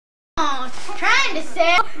And to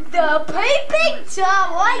sell the peeping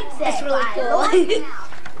Tom lights. That's really cool.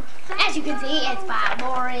 As you can see, it's by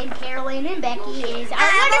Lauren, Carolyn, and Becky. It is our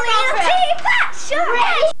wonderful crew. Sure.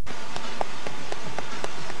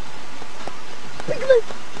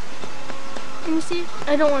 Can you see?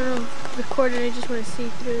 I don't want to record it. I just want to see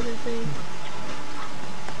through the thing.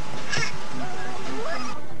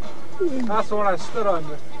 That's the one I stood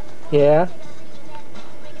under. Yeah?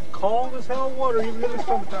 Cold as hell water, even in the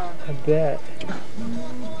summertime. I bet.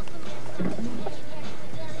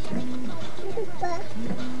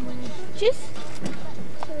 Juice?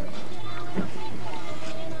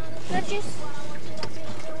 Not juice?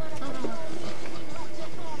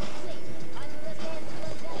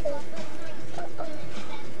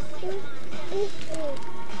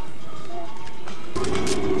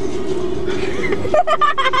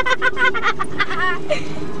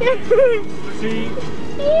 See?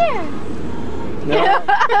 Here. No.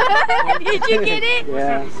 Did you get it?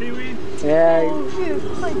 Yeah. Seaweed? Yeah.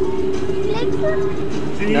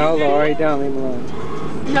 See? No, Lori, don't leave him alone.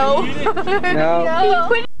 No. No.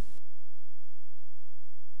 No.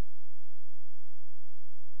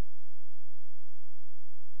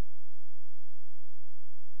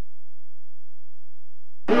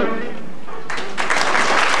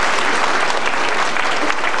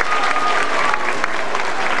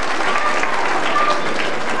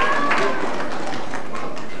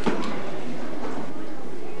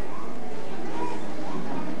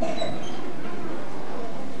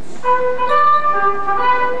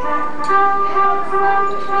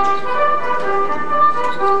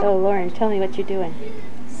 Oh, Lauren, tell me what you're doing.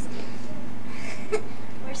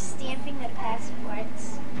 We're stamping the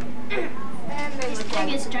passports. This thing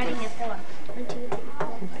is starting at 4.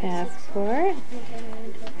 Passport.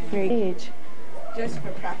 Very age. Just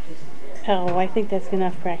for practice. Oh, I think that's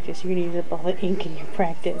enough practice. You're gonna use up all the ink in your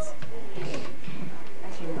practice.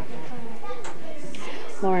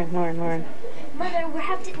 Lauren. Mother, we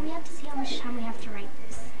have to see how much time we have to write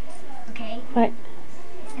this. Okay? What?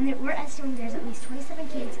 And then we're estimating there's at least 27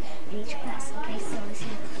 kids in each class. Okay, so let's see.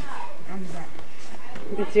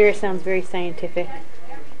 The zero sounds very scientific.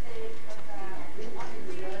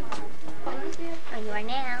 Where you are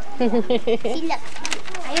now. See, look.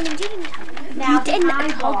 I am enjoying it. Now, pretzel.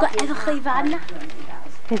 I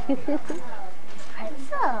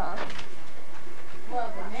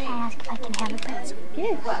can have a pretzel.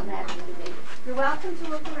 Yes. You're welcome to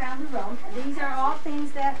look around the room. These are all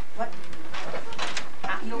things that,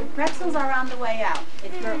 your pretzels are on the way out,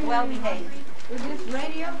 if you're well behaved. Is this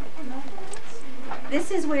radio?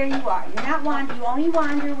 This is where you are. You're not you only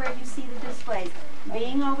wander where you see the displays.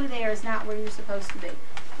 Being over there is not where you're supposed to be.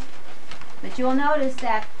 But you'll notice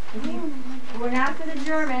that if you were not for the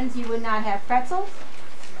Germans, you would not have pretzels,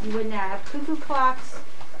 you would not have cuckoo clocks,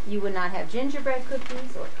 you would not have gingerbread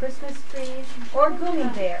cookies or Christmas trees or gummy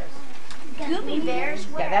bears. Gummy bears?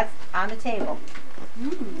 Where? Yeah, that's on the table.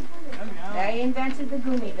 They invented the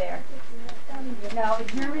gummy bear. No,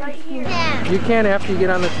 it's right here. You can after you get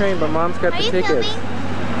on the train, but Mom's got the tickets.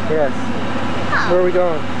 Filming? Yes. Oh. Where are we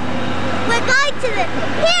going? We're going to the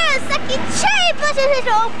Hirosoki train, but it's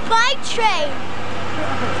an old bike train.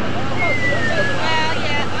 Well,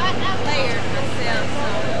 yeah, I layered myself, so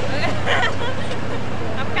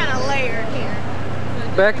I'm kind of layered here.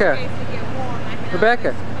 So Rebecca. in case it get warm, I can Rebecca.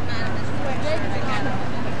 always come out of this sweatshirt I got on.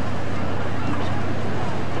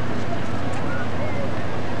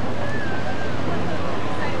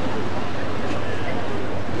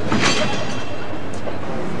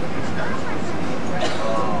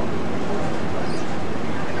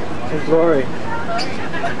 There's Lori.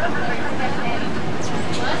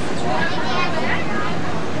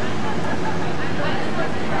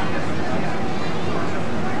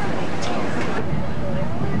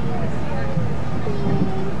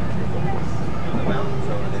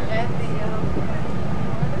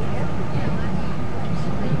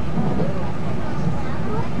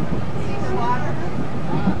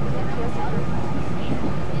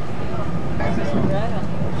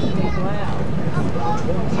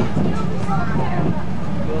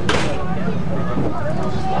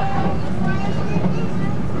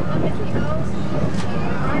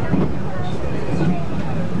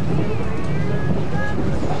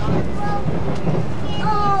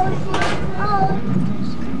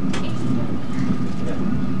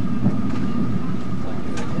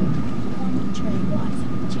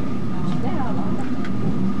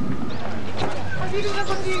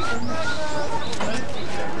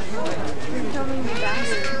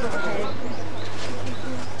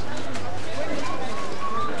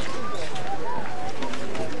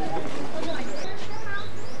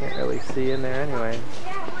 Can't really see in there anyway.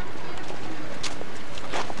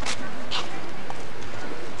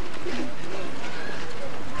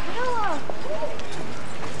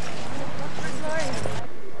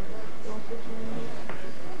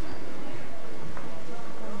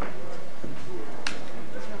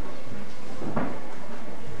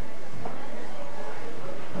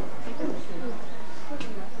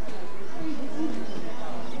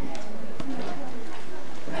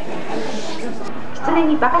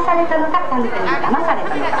 に化かされたのか神様に騙され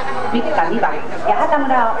たのか、三日三晩八幡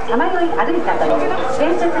村をさまよい歩いたという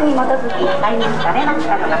伝説に基づき解明されまし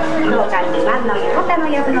たのが妖怪自慢の八幡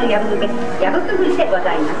の藪の藪くぐりでご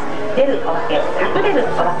ざいます。出るお化け、隠れるお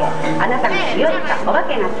化け、あなたが強いかお化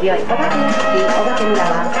けが強い、お化けが好きお化け村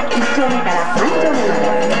は1丁目から3丁目まで、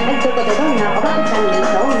はい、どこでどんなお化けさんに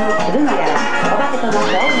遭遇するのやら、お化けとの遭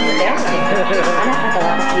遇であってあなたと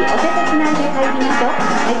私お手とつないで入りましょう。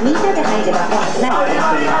はい、みんなで入れば怖くないお化け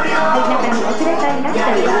村、はい、中にお連れさんいらっしゃ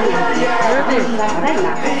るようなんです。私はただい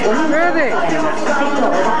ま5人でございます。はい、今日お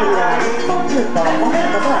化け村はスーと思う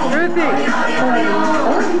ことはできます。公園の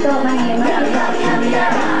おうちと前へ前へや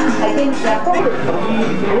ってきました。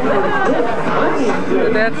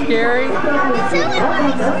Is that scary?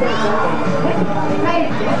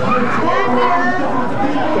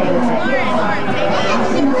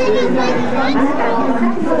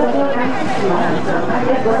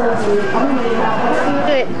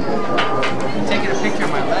 Good. I'm taking a picture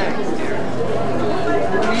of my legs, dear. What are you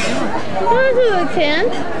doing? Oh, this looks tan.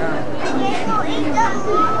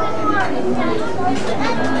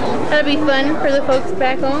 That'll be fun for the folks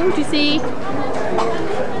back home to see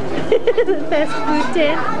the fast food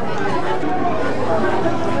tent.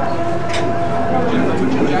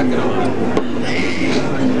 Put your jacket on.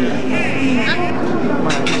 Come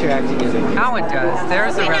on, put your act together. Now it does.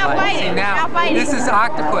 There's the red light. See now, this is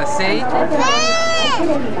octopus, see? Hey,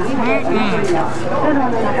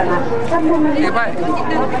 bite.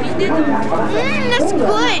 That's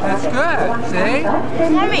good. That's good, see?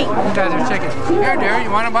 Yummy. You guys are chicken. Here, dear, you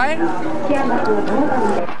want a bite?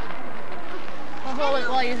 I'll hold it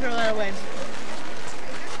while you throw that away.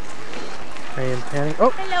 I am panning. Oh!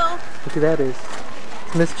 Hello. Look who that is.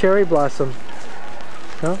 It's Miss Cherry Blossom.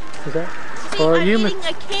 No? Is that? See, Or are you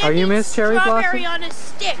Miss Cherry Blossom? Strawberry on a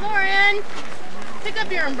stick. Lauren, pick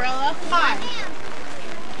up your umbrella. Hi.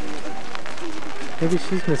 Maybe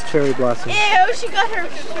she's Miss Cherry Blossom. Ew, she got her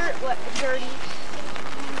shirt dirty.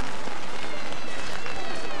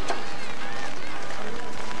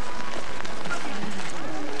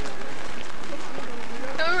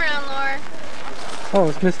 Come around, Laura. Oh,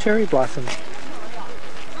 it's Miss Cherry Blossom.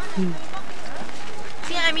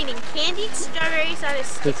 See, I'm eating candied strawberries on a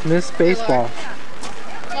stick. It's Miss Baseball.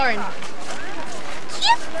 Lauren.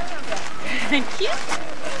 Cute. Cute.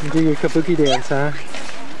 You do your kabuki dance, huh?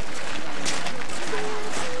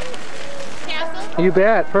 You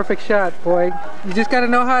bet. Perfect shot, boy. You just got to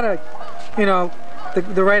know how to, you know,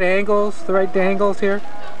 the right angles, the right dangles here.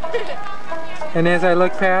 And as I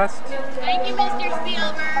look past. Thank you, Mr.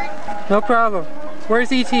 Spielberg. No problem.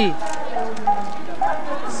 Where's E.T.?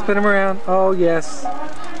 Spin him around. Oh, yes.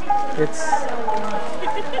 It's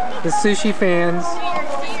the sushi fans. Do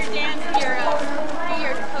your dance hero. Do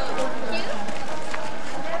your pose. Cute?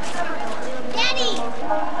 Daddy!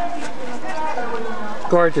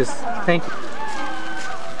 Gorgeous. Thank you.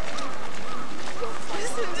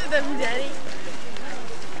 Listen to them, Daddy.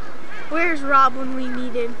 Where's Rob when we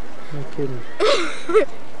need him? No kidding. Yeah,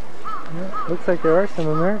 looks like there are some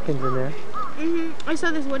Americans in there. I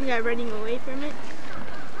saw this one guy running away from it.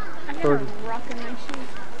 I got a rock in my shoe.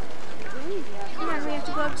 Come on, we have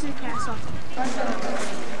to go up to the castle.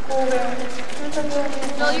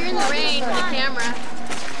 No, you're in the rain with the camera.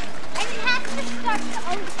 I have to start the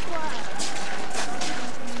old club.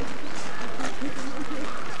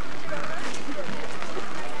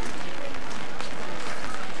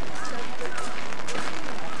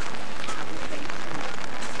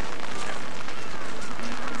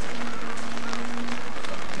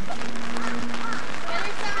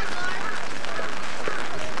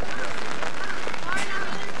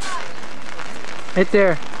 Right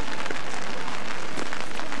there.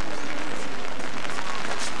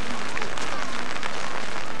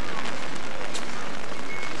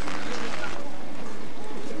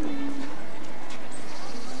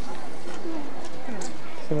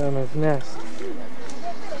 Sonama's nest.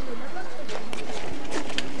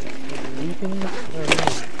 Leaving?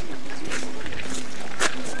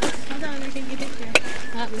 Hold on, we can get a picture.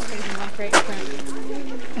 That was going to walk right in front.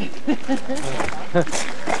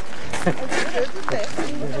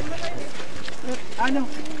 I know.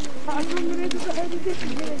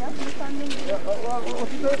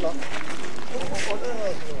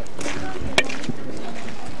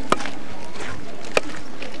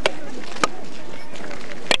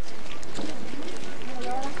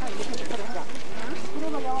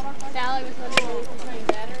 Sally was wondering if we were showing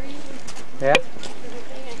batteries. Yeah? I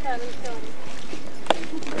thought we were showing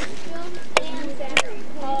film and batteries,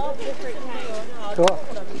 all different kinds. Cool.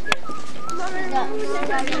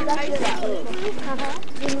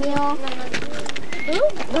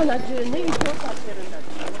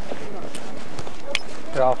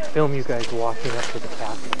 Here, I'll film you guys walking up to the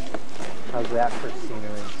castle. How's that for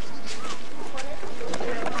scenery?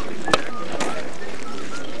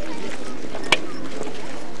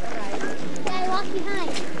 Hey, walk behind.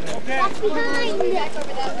 Okay. Walk behind. Back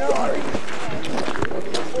over that door.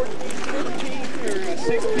 1415 or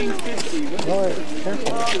 1650. Oh,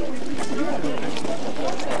 careful.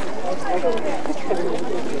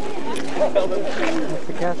 That's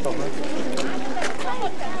the castle, huh?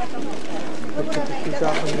 Let's get the shoes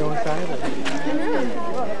off when you go inside. Or? I know.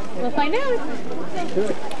 We'll find out. Do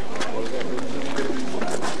it.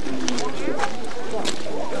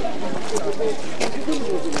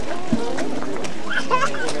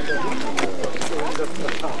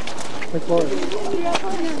 Look forward.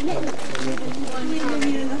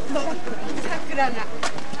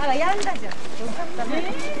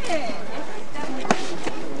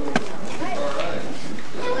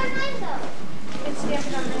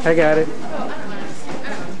 I got it.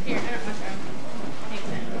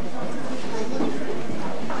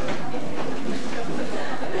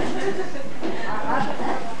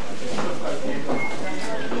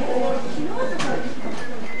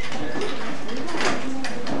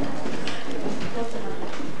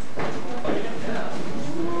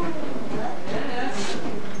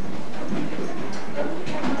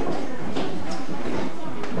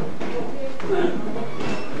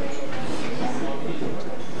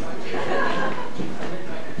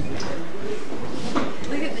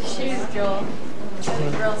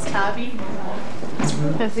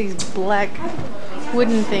 Has these black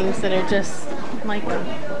wooden things that are just like them.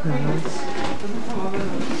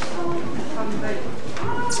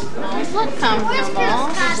 These look comfortable.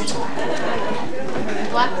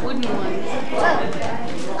 Black wooden ones.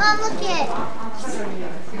 Oh, look it.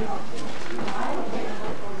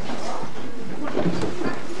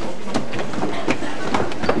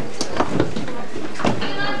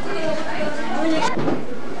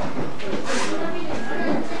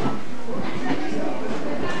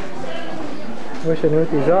 Wish I knew what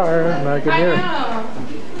these are. I'm not good here.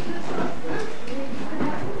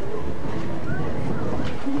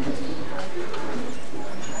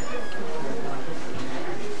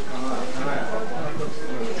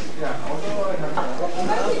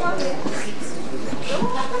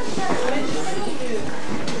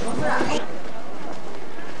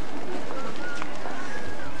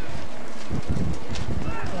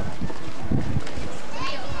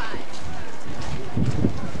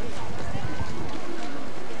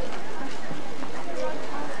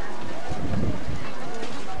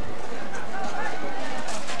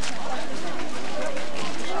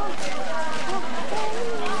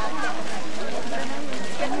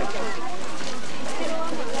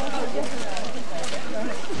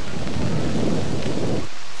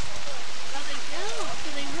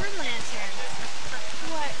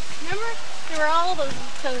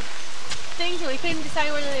 Those things where we couldn't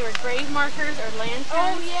decide whether they were grave markers or lanterns.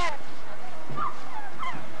 Oh, yeah.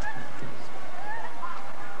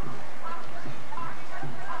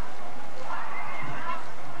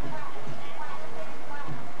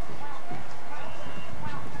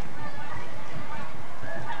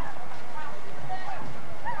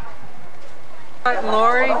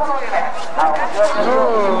 Lori?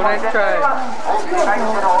 Oh, nice try.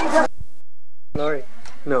 Lori?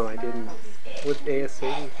 No, I didn't. What ASA do you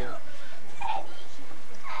think?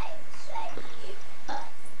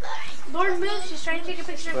 Lauren moves. She's trying to take a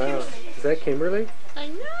picture of Wow. Kimberly. Is that Kimberly? I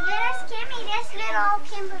know. There's Kimmy. There's little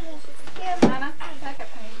Kimberly. Here, Mama. Back up,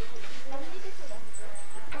 honey.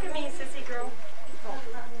 Look at me, sissy girl.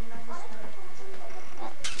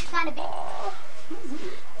 Kind of big.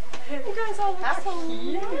 You guys all look so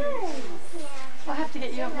nice. I'll have to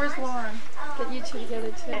get you up. Where's Lauren? Get you two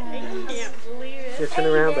together too. I can't believe it. Yeah, turn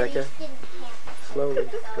around, Becca. Slowly.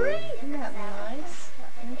 Isn't that nice?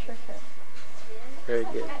 Intricate. Very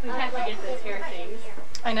good. We have to get those hair things.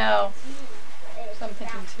 I know. So I'm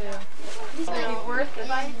thinking too. These would be worth it.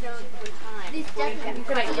 These definitely. You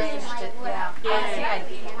could have arranged it, yeah. Yeah.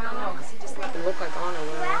 It looked like Anna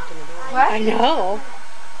when I walked in the door. What? I know.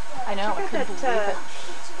 I know. I couldn't believe it.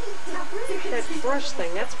 That brush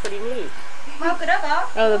thing, that's pretty neat. Oh,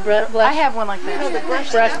 the brush. I have one like that. Oh, the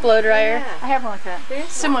brush Brush blow dryer. I have one like that.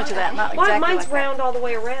 Similar to that, not Well, exactly mine's like round all the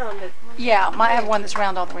way around. But that. Yeah, I have one that's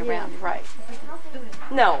round all the way around. You're right.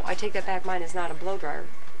 no, I take that back. Mine is not a blow dryer.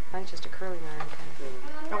 Mine's just a curling iron kind of thing.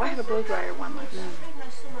 Oh, I have a blow dryer one like that.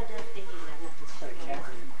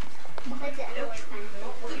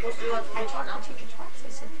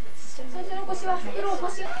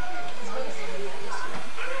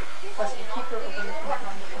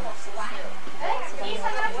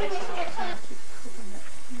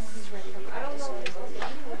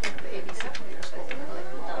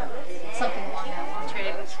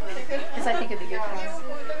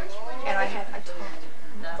 I taught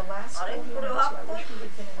the last school he went to. I wish we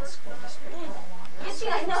had been in a school district for a long time. He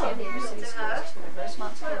was city schools to the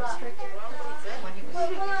Rosemont School District. When he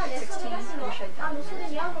was 16, I wish I'd done it.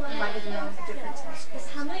 Might have known the difference in schools.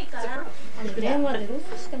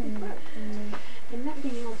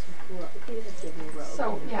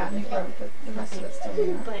 So, yeah, New Grove, but the rest of it's still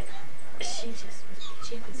there. But she had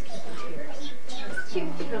this kid in tears. She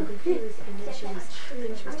was confused, and then she was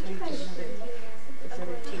talking to this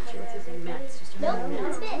other teacher, what's his name, Matt, just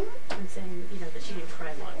and saying, you know, that she didn't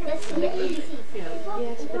cry long. You know,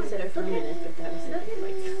 yes, but said her for a minute, but that was it.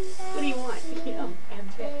 Like, what do you want? You know,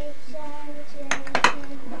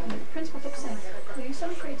 The principal kept saying, well, your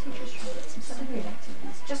 7th grade teachers should get some 7th grade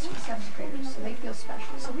activities just for 7th graders so they feel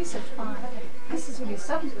special. So we said, fine, this is going to be a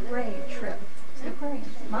 7th grade trip to the aquarium.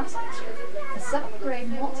 Not a science trip. A 7th grade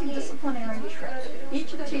multidisciplinary trip.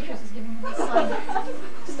 Each of the teachers is giving them an assignment.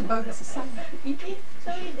 Just a bogus assignment. Each week.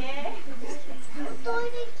 So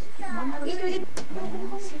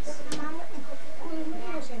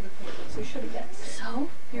should have guessed. So,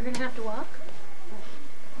 you're going to have to walk?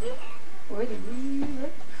 Boy, did we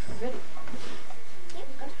look good.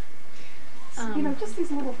 You know, just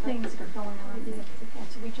these little things that are going on.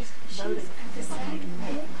 So we just voted this thing.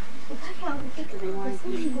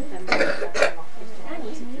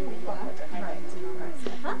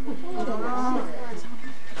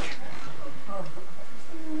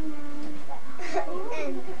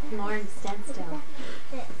 Lauren, stand still.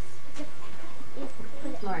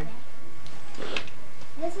 Lauren.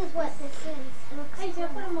 This is what this is.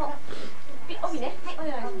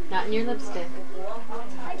 Not in your lipstick.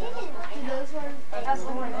 I didn't. Those were.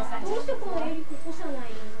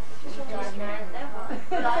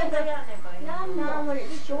 No, when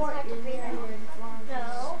it's short, you're really long.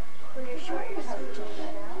 No, when you're short, you're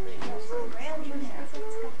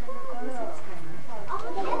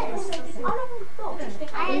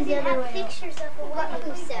I have pictures of what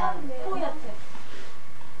you sell.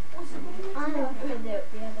 I'm going to put it the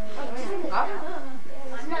other way around.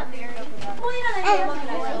 I'm not very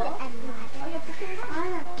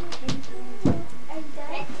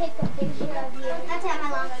Let's take a picture of you. That's how my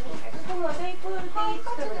longer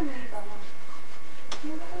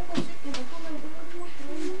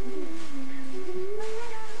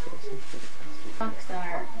Socks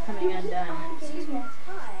are coming undone. Excuse me.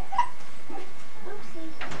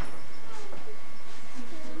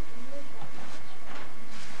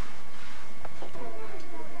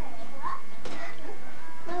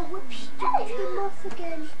 Came off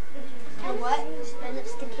again. And what? My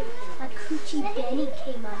lipstick, my coochie Benny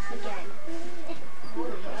came off again.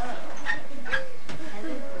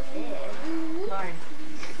 Lauren,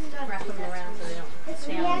 wrap them around so they don't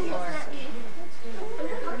stay on the floor.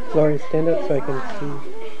 Lauren, stand up so I can see.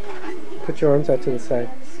 Put your arms out to the side.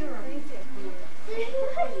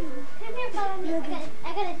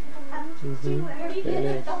 Very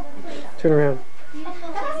nice. Turn around.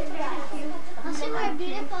 I'll show her a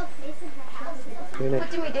beautiful place in her house. Very nice.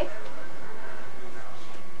 What do we do?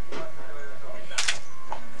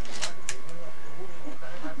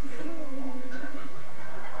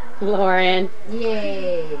 Lauren.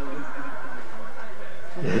 Yay.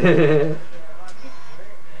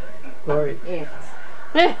 Lauren. Yes.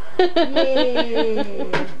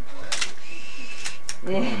 Yay.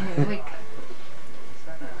 Yeah.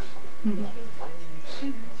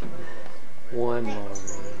 One more.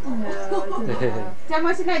 邪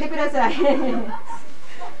魔しないでください。フォ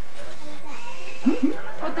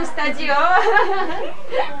トスタジオ。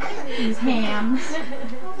His hands.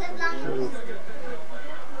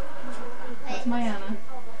 That's my Anna.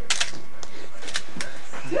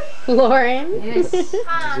 Lauren. Yes.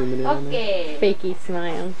 Zoom in on that. Okay. Fakey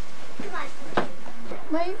smile.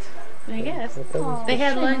 Late? I guess. I thought it was They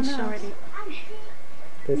had shame lunch enough. already.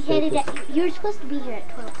 this We headed like at, you were supposed to be here at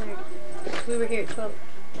 12:30. We were here at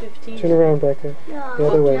 12:15. Turn around, Becca. No. The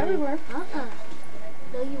other way. Yeah, we were.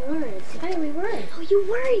 No, you weren't. Hey, we were. No, you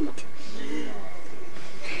weren't.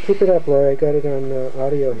 Keep it up, Laura. I got it on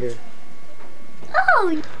audio here.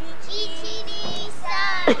 Oh. GTD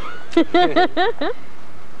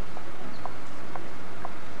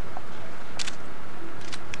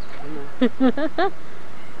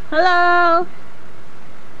Hello.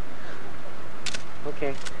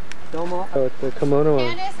 Okay. Domo. Oh, it's the kimono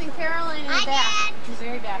on. Candace and Carolyn in the back.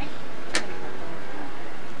 Very back.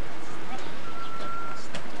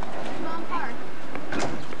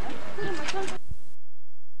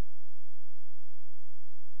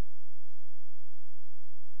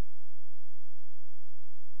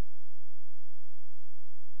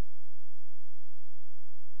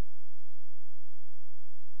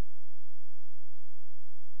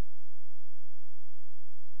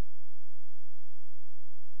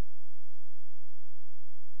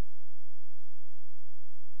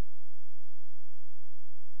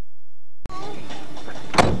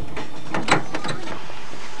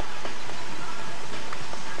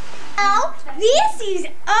 This is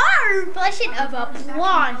our reflection of a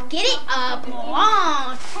blonde. Get it? A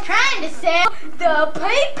blonde. Trying to sell the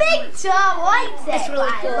peeping Tom lights. That's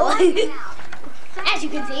really cool. As you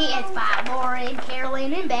can see, it's by Lauren,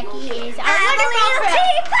 Carolyn, and Becky. Is our wonderful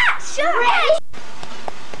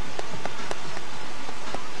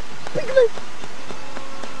crew.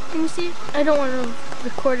 Can you see it? I don't want to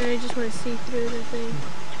record it, I just want to see through the thing.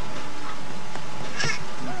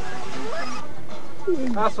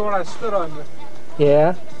 That's the one I stood under.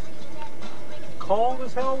 Yeah, Cold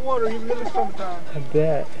as hell water, even in the summertime. I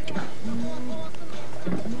bet.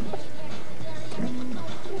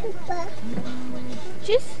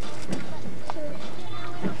 Just.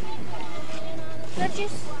 Not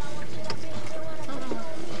just.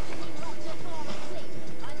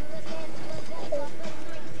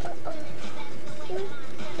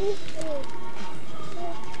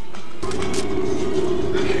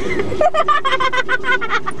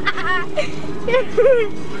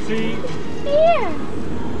 See? Yeah.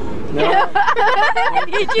 No.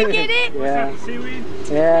 Did you get it? Yeah. Seaweed?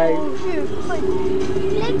 Yeah.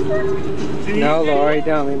 See? No, Lori,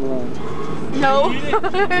 don't leave him alone. No. No.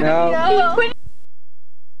 No.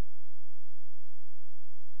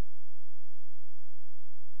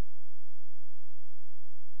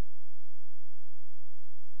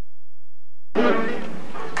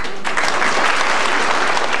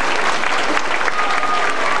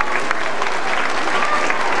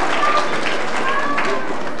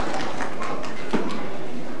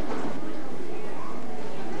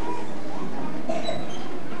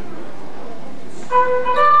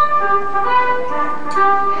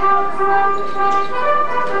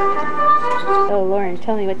 Oh, Lauren,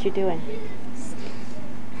 tell me what you're doing.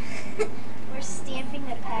 We're stamping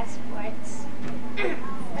the passports.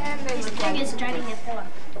 And this thing is starting at 4. 1,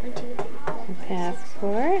 2, 3.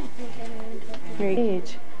 Passport. Your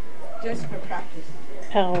age. Just for practice.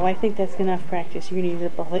 Oh, I think that's enough practice. You're going to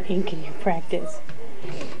use up all the ink in your practice.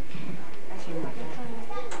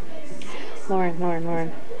 Lauren.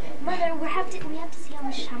 Mother, we have to see how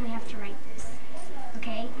much time we have to write this.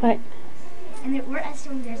 Okay? What? And we're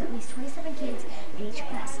assuming there's at least 27 kids in each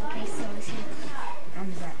class. Okay, so let's see.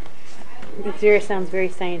 Zero sounds very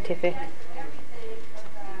scientific.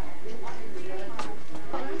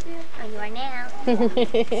 Oh, you are now. See, look.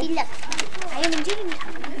 I am doing it.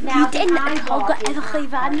 Now, You didn't even pretzel.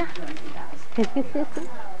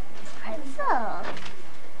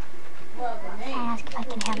 I ask if I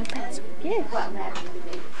can have a pretzel. Yes.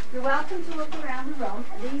 You're welcome to look around the room.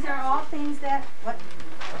 These are all things that...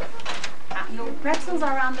 Your pretzels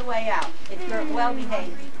are on the way out, if you're well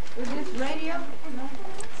behaved. Is this radio?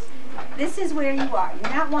 This is where you are.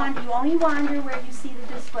 You're not you only wander where you see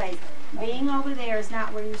the displays. Being over there is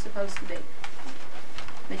not where you're supposed to be.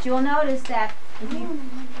 But you'll notice that if you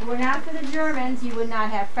were not for the Germans, you would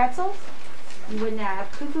not have pretzels, you would not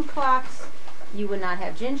have cuckoo clocks, you would not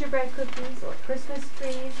have gingerbread cookies or Christmas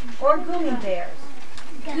trees or gummy bears.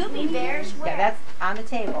 Gummy bears? Yeah, that's on the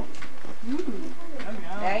table.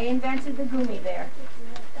 They invented the gummy bear.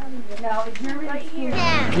 No, the Germans right here.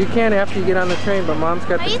 You can after you get on the train, but Mom's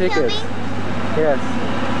got the tickets. Yes.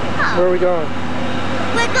 Oh. Where are we going?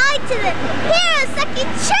 We're going to the Hirosoki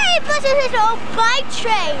Festicval bike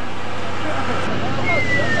train.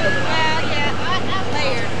 Well, yeah, I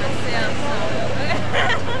layered myself, so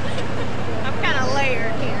I'm kind of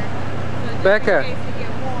layered here. So Rebecca. in case it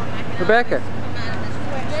get warm, I can Rebecca. always come out of this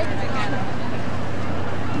sweatshirt I got on.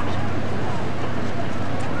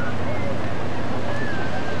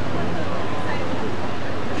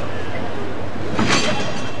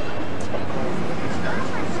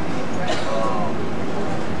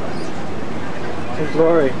 There's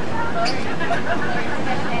Lori.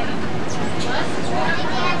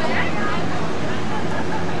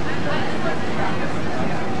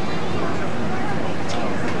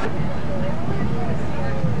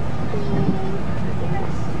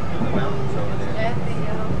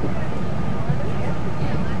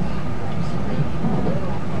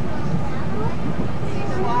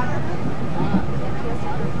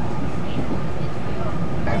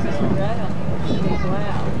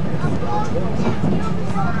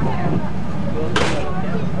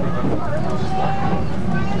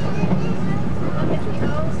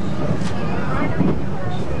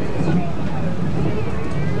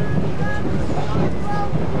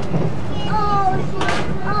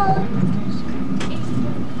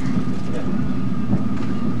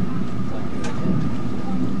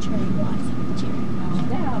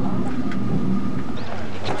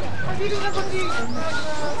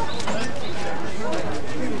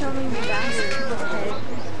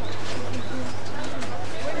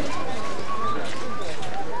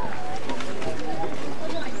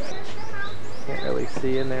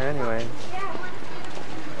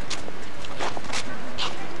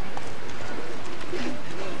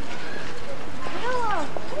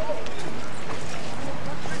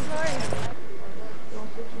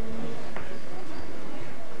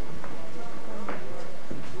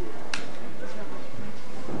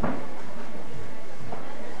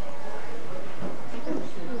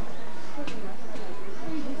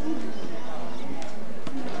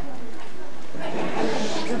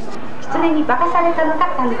 化されたのか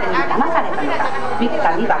神様に騙されたのか、3日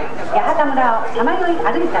2番八幡村をさまよい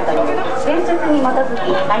歩いたという伝説に基づき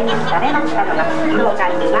開幕されましたのが武道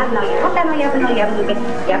館2万の八幡の藪の藪抜け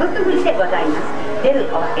藪くぐりでございます。出る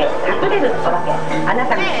お化け、隠れるお化け、あな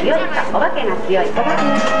たが強いか、お化けが強い、お化け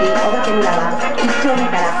が好き、お化け村は1丁目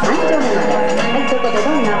から3丁目まで。はい、そこで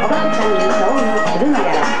どんなお化けさんに遭遇するの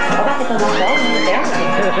やら、お化けとの遭遇であって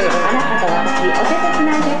あなたと私、お手とつ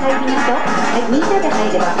ないで入りましょう。はい、みんなで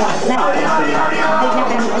入れば怖くないかもしれません。はい、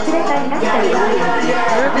中にお連れさんいらっしゃるようなんです。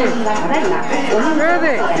私はただいま、お人数で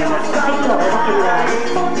ございます。はい、今日お化け村は、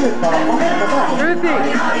スポーツとお化けことはありません。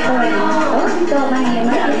公園の大人と前へ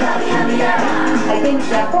前へお進みください。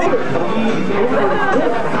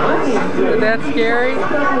Is that scary?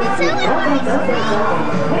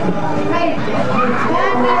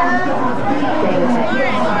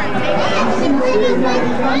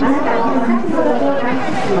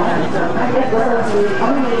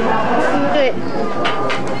 Good.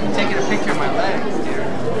 I'm taking a picture of my legs, dear.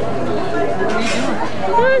 What are you doing?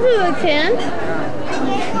 Oh, this is a tent.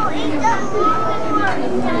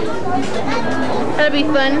 That'll be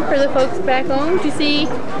fun for the folks back home to see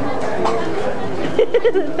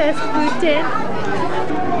the fast food tent.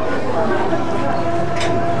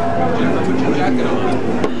 Put your jacket on.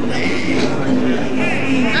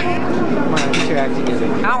 Come on, you should actually get it.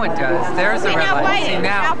 How it does. There's the red light. See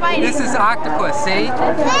now, this is octopus, see?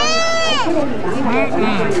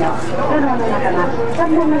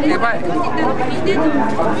 Okay, bye.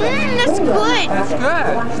 That's good. That's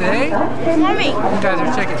good, see? Mommy. You guys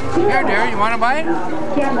are chicken. Here, dear, you want a bite?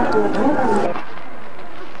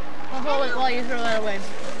 I'll hold it while you throw that away.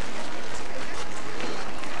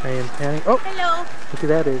 I am panning. Oh! Hello. Look who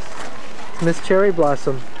that is. It's Miss Cherry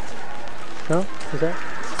Blossom. No? Is that?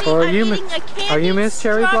 See, Or I'm eating a candied Miss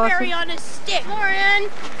Cherry strawberry Blossom? on a stick. Lauren,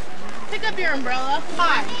 pick up your umbrella.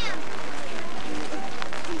 Hi.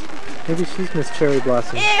 Maybe she's Miss Cherry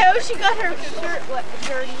Blossom. Ew, she got her shirt wet,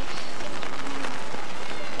 dirty.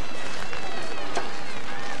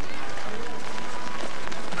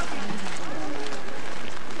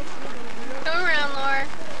 Come around, Laura.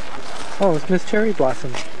 Oh, it's Miss Cherry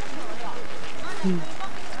Blossom.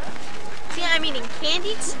 See, I'm eating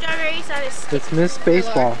candied strawberries on a stick. It's Miss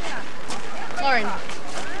Baseball. Lauren.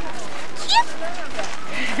 Cute.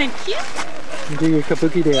 Cute. You do your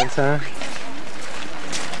kabuki dance, huh?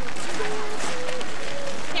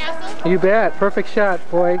 Castle. You bet. Perfect shot,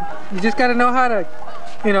 boy. You just got to know how to,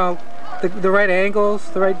 you know, the right angles,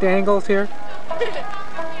 the right dangles here.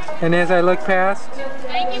 And as I look past.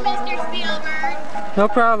 Thank you, Mr. Spielberg. No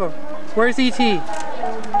problem. Where's E.T.?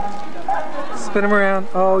 Spin him around.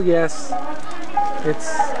 Oh, yes.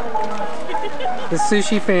 It's the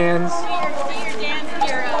sushi fans. Do your dance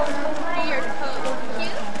hero. Do your pose.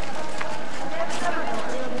 Cute.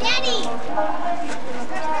 Daddy.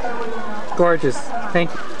 Gorgeous.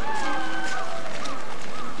 Thank you.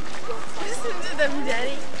 Listen to them,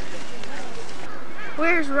 Daddy.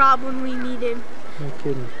 Where's Rob when we need him? No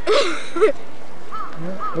kidding.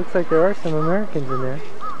 Well, looks like there are some Americans in there.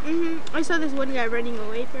 I saw this one guy running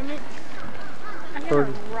away from it. I got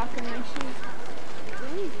a rock in my shoe.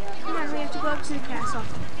 Come on, we have to go up to the castle.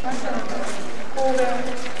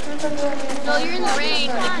 No, you're in the rain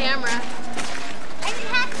with the camera. I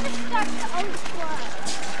have to start the old club.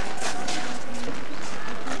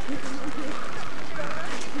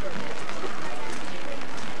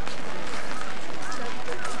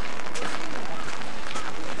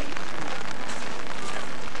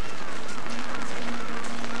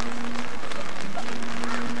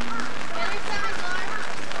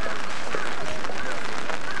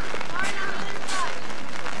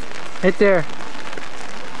 Right there.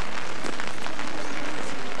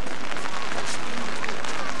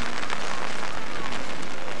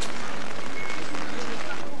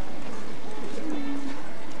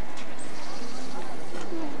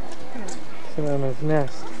 Sit on his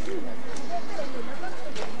nest.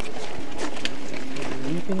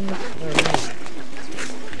 Leaving the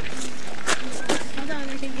Hold on,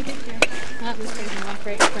 we're taking a picture. That was taking off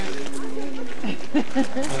right front.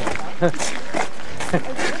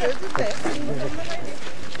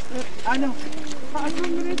 I know.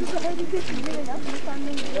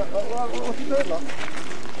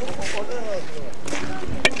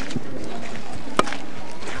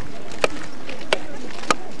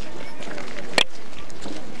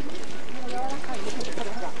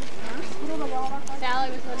 Sally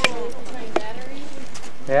was playing batteries.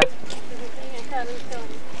 Yeah? I thought it was film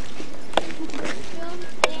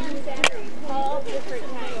and batteries, all different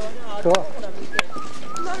kinds. Cool.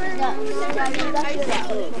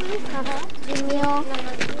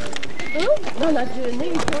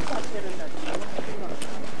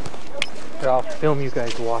 film you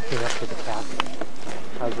guys walking up to the castle.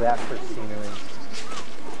 How's that for scenery?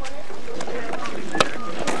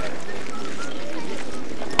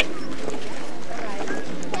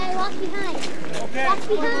 Hey, walk behind. Okay. Walk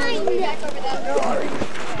behind. Back over that door.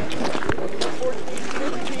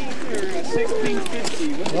 1415 or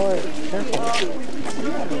 1650. Lord, careful.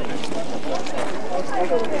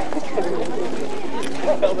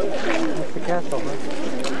 That's the castle, huh?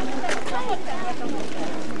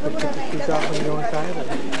 But take your shoes off when you go inside? Or?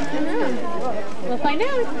 We'll find out.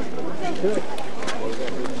 Do it.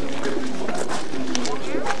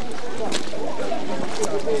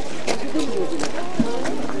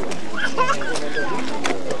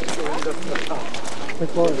 Look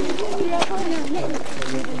forward.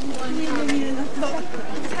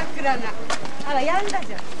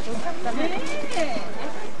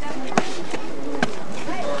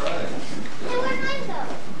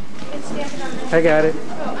 I got it.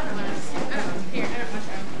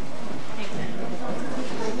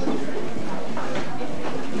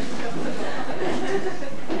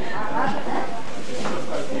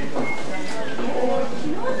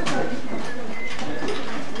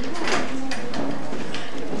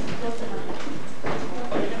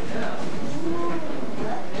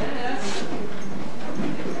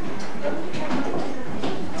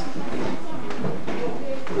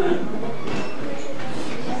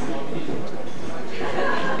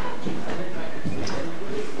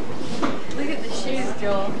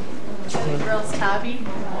 Girl's hobby.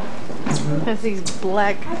 There's these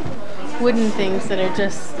black wooden things that are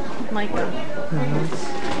just like those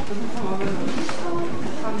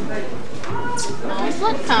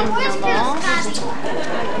look comfortable.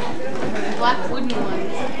 Black wooden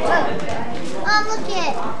ones. Look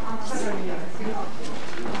it.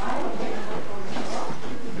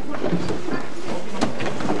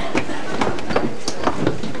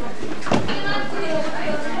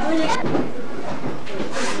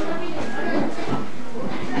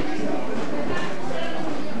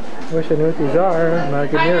 Wish I knew what these are. I'm not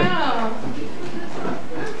good near them.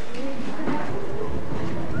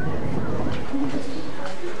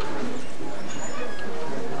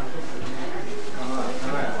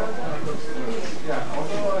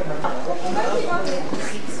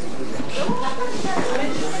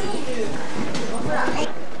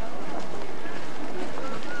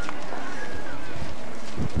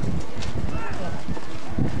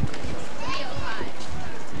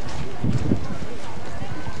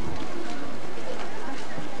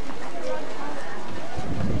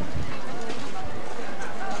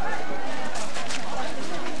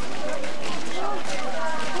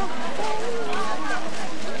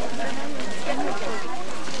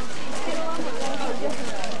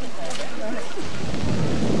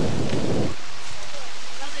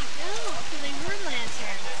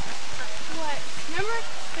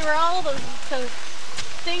 Those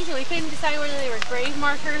things and we couldn't decide whether they were grave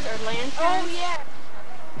markers or lanterns. Oh yeah.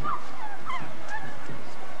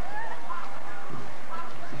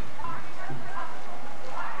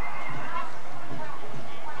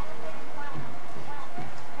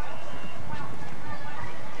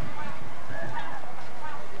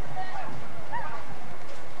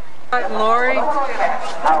 Lori.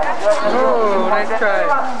 Oh, nice try.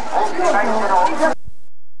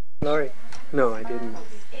 Lori. No, I didn't.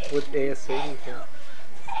 What ASA you got?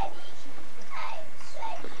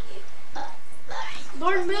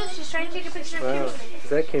 Lauren moves. She's trying to take a picture of Kimberly. Is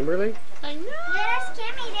that Kimberly? I know. Yeah, that's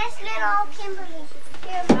Kimmy. That's little Kimberly.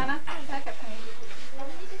 Here, Mama. Look at me.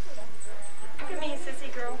 Look at me, sissy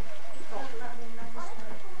girl.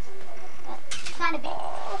 Kind of big.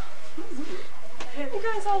 You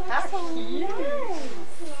guys all look so nice.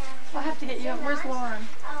 I'll have to get you up. Where's Lauren?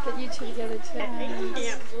 Get you two together too. I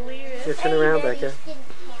can't believe it. Yeah, turn around, Becca.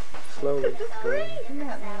 Slowly. Isn't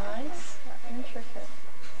that nice? Intricate.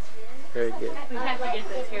 Very good. We have to get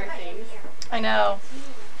those hair things. I know.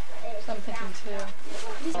 So I'm thinking too.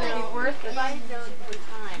 These might be worth it.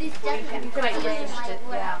 These definitely You could have arranged it,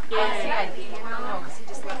 yeah. Yeah. No, because he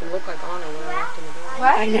just let them look like Anna when I walked in the door.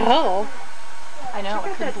 What? I know. I know. I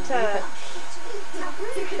couldn't believe it.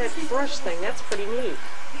 That brush thing, that's pretty neat.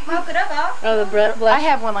 Oh, the brush. I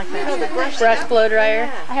have one like that. Oh, the brush Brush blow dryer.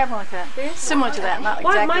 I have one like that. Similar to that, not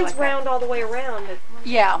Well, exactly mine's like round all the way around.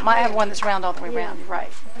 Yeah, I have one that's round all the way around.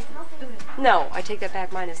 Right. No, I take that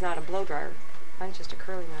back. Mine is not a blow dryer. Mine's just a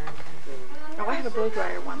curling iron. Oh, I have a blow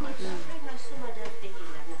dryer one like that.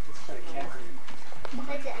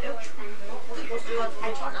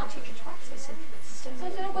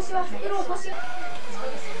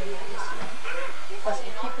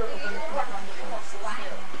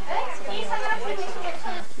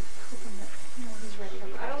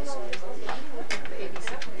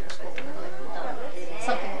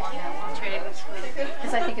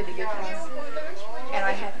 think it'd be good class. And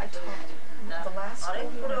I taught the last school we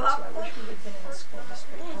went to. I wish we had been in the school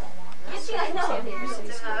district for a longer. San Diego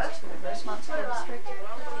City Schools to the Rosemont School District.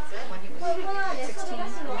 When he was 16, I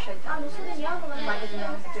wish I'd done it. He might have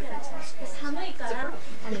known the difference in the schools.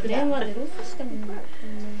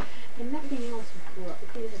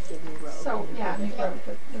 So, yeah, New Grove,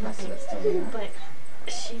 but the rest of it's still there. But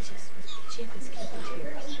she was keeping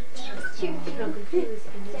tears. She was real confused,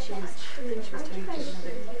 and then she was talking to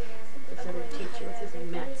this other teacher, what's his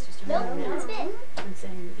name, Matt's, just her name, Matt, and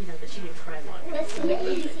saying, you know, that she didn't cry long. You know,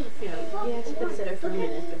 yeah, she could have said her for a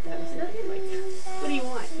minute, but that was it. Like, what do you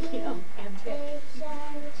want? You know, and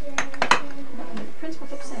the principal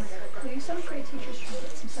kept saying, well, you 7th grade teachers should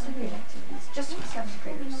get some 7th grade activities just for 7th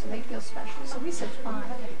graders so they feel special. So we said, fine,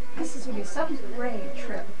 this is going to be a 7th grade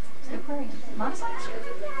trip to the aquarium. Not a science trip,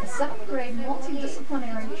 a 7th grade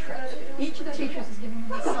multidisciplinary trip. Each of the teachers is giving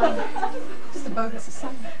them an assignment, just a bogus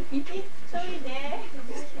assignment. Each week. So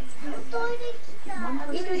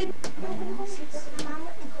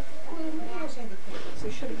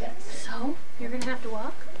you should have guessed. So, you're going to have to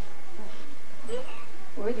walk?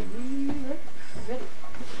 Or the ready.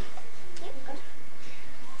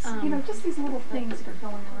 You know, just these little things that are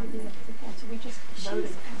going on. So we just voted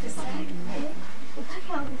to decide.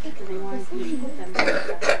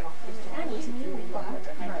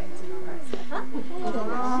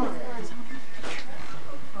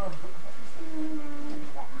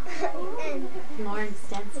 Lauren,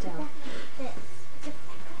 stand still.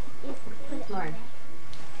 Lauren.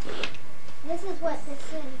 This is what this is.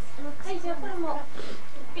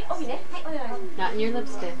 Not in your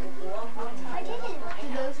lipstick. I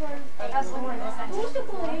didn't. Those were.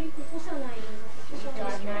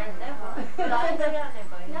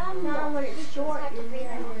 No, when it's short, you're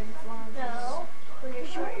no. When you're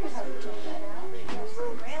short, you're supposed to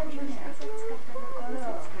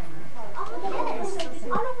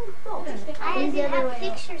I didn't have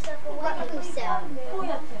pictures of what you said.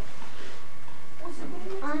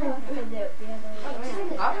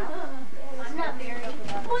 It's not very.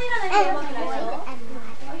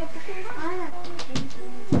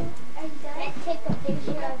 Take a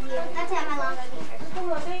picture of you. That's how my long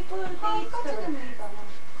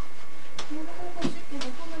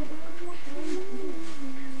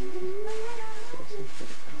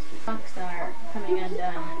Socks are coming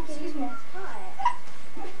undone. Excuse me.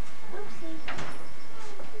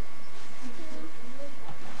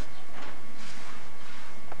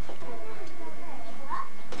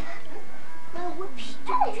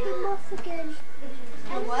 Came off again.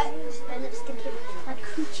 And what? My lipstick came off. My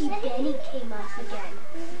coochie Benny came off again.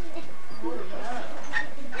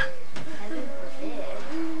 Heaven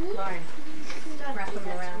forbid. Lauren, wrap them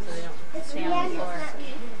around so they don't stay on the floor.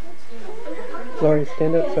 Lauren,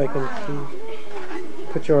 stand up so I can see.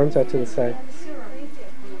 Put your arms out to the side.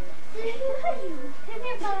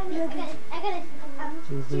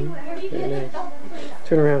 Very nice.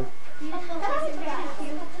 Turn around.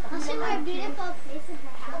 I'll show my beautiful face in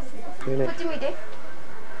her house. Very nice. What do we do?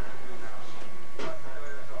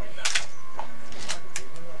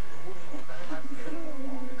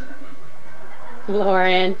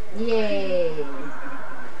 Lauren. Yay.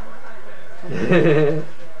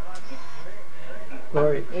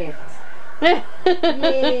 Lauren. Yes. Yay.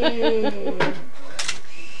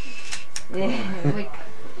 Yeah.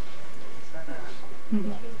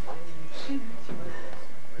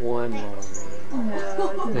 One Lauren.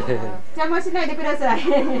 邪魔しないでください。フ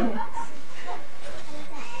ォ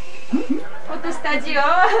トスタジオ。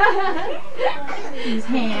His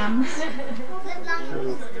hands.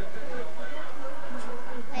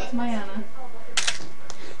 That's my Anna.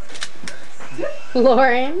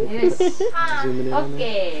 Lauren. Yes. Zooming in on that.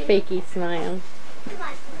 Okay. Fakey smile.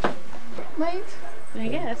 Late? I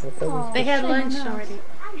guess. Oh, They had lunch already.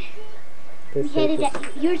 We headed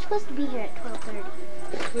at, you were supposed to be here at 12:30.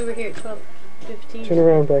 We were here at 12:15. Turn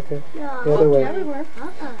around, Becca. No. The other way. Yeah, we were.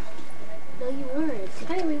 No, you weren't.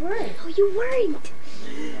 Hey, we were. No, you weren't.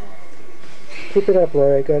 Keep it up,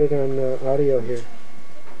 Laura. I got it on audio here.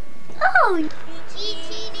 Oh!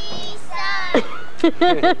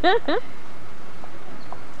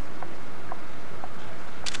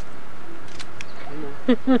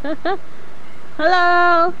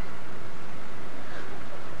 Hello.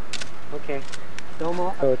 Okay.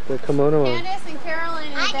 Domo. Oh, the kimono on. Candace and Carolyn in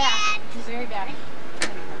the back.